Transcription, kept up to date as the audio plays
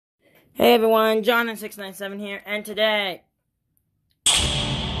Hey everyone, John697 here, and today we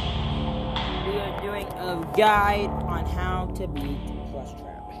are doing a guide on how to beat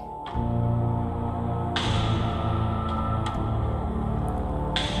Plushtrap.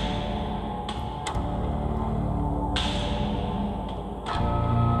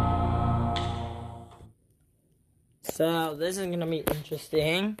 So this is gonna be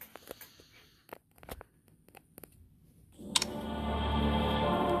interesting.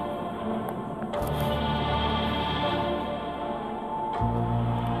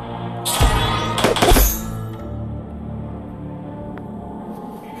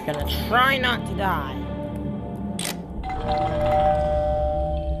 Gonna try not to die.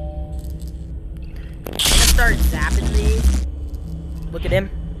 I'm gonna start zapping these. Look at him.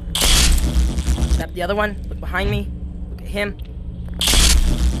 Zap the other one. Look behind me. Look at him.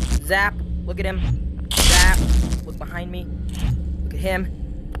 Zap. Look at him. Zap. Look behind me. Look at him.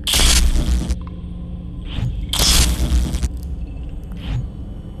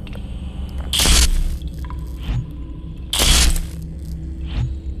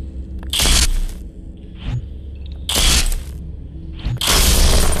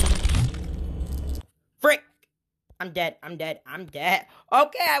 Frick! I'm dead.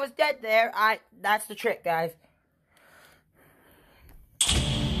 Okay, I was dead there. That's the trick, guys.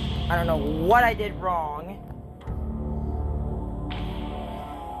 I don't know what I did wrong.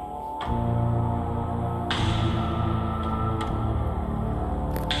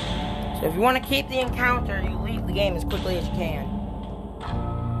 So if you want to keep the encounter, you leave the game as quickly as you can.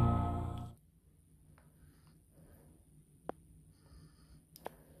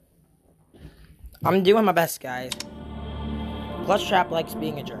 I'm doing my best, guys. Plushtrap likes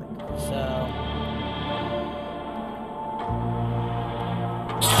being a jerk, so...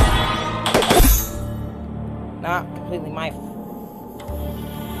 Not completely my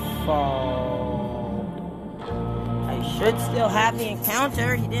fault. I should still have the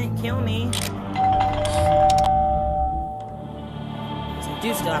encounter. He didn't kill me. So I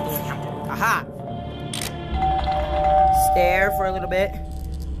do still have the encounter. Aha! Stare for a little bit,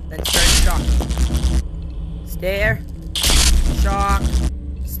 then start shocking. Stare, shock,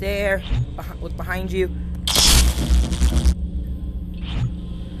 stare, look behind you.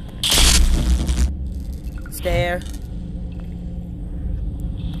 Stare.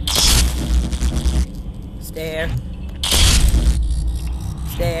 Stare.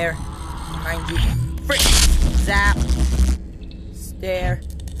 Stare. Behind you. Frick. Zap. Stare.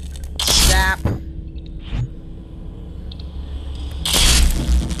 Zap.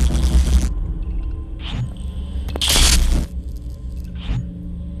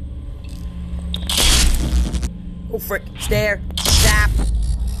 Oh, frick. Stare. Zap.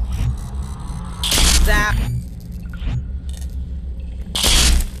 Zap.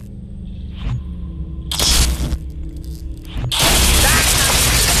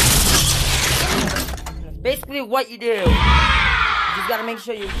 That's basically what you do. You just gotta make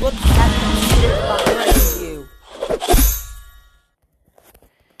sure you look at the computer behind you.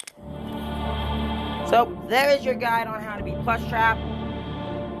 So, there is your guide on how to beat Plushtrap.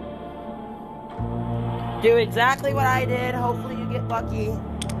 Do exactly what I did. Hopefully you get lucky.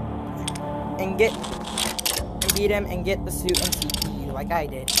 And beat him and get the suit and TP like I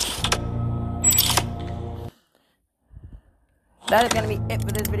did. That is going to be it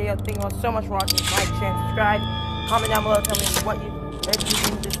for this video. Thank you all so much for watching. Like, share, and subscribe. Comment down below. Tell me if you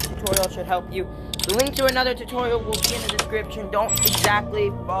think this tutorial should help you. The link to another tutorial will be in the description. Don't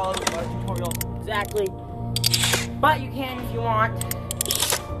exactly follow our tutorial exactly, but you can if you want.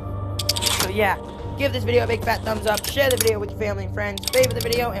 So yeah, give this video a big fat thumbs up. Share the video with your family and friends. Favorite the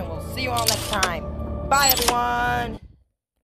video, and we'll see you all next time. Bye, everyone.